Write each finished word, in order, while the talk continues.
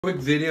Quick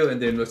video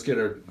and then let's get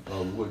our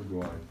wood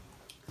going.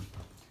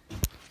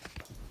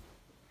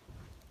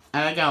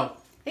 I go.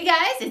 Hey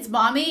guys, it's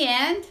Mommy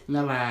and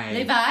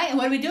Levi. And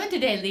what are we doing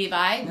today,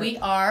 Levi? We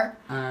are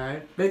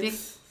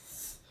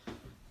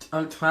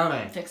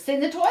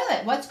fixing the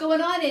toilet. What's going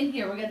on in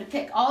here? We're going to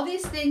pick all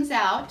these things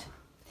out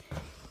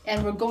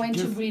and we're going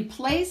to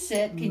replace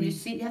it. Can you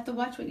see? You have to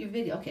watch what your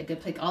video. Okay, I'm going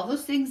to pick all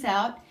those things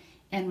out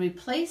and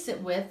replace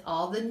it with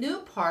all the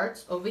new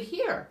parts over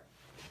here.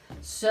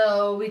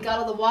 So we got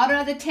all the water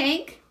out of the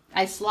tank.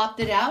 I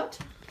slopped it out.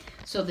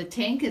 So the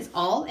tank is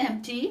all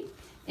empty.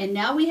 And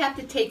now we have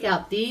to take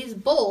out these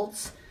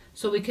bolts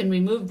so we can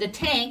remove the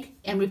tank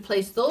and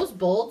replace those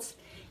bolts.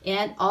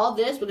 And all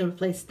this, we're going to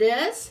replace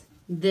this,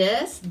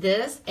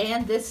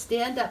 and this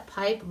stand-up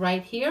pipe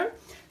right here.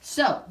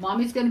 So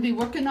Mommy's going to be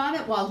working on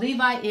it while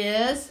Levi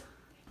is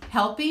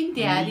helping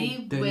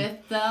Daddy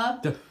with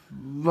the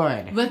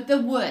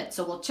wood.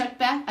 So we'll check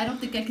back. I don't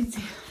think I can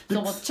see.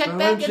 So we'll check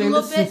back in a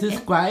little bit.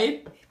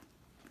 Subscribe.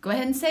 Go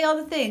ahead and say all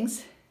the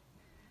things.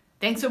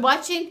 Thanks for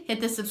watching. Hit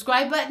the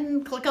subscribe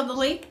button, click on the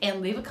link, and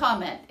leave a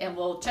comment. And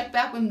we'll check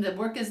back when the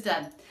work is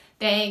done.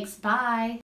 Thanks. Bye.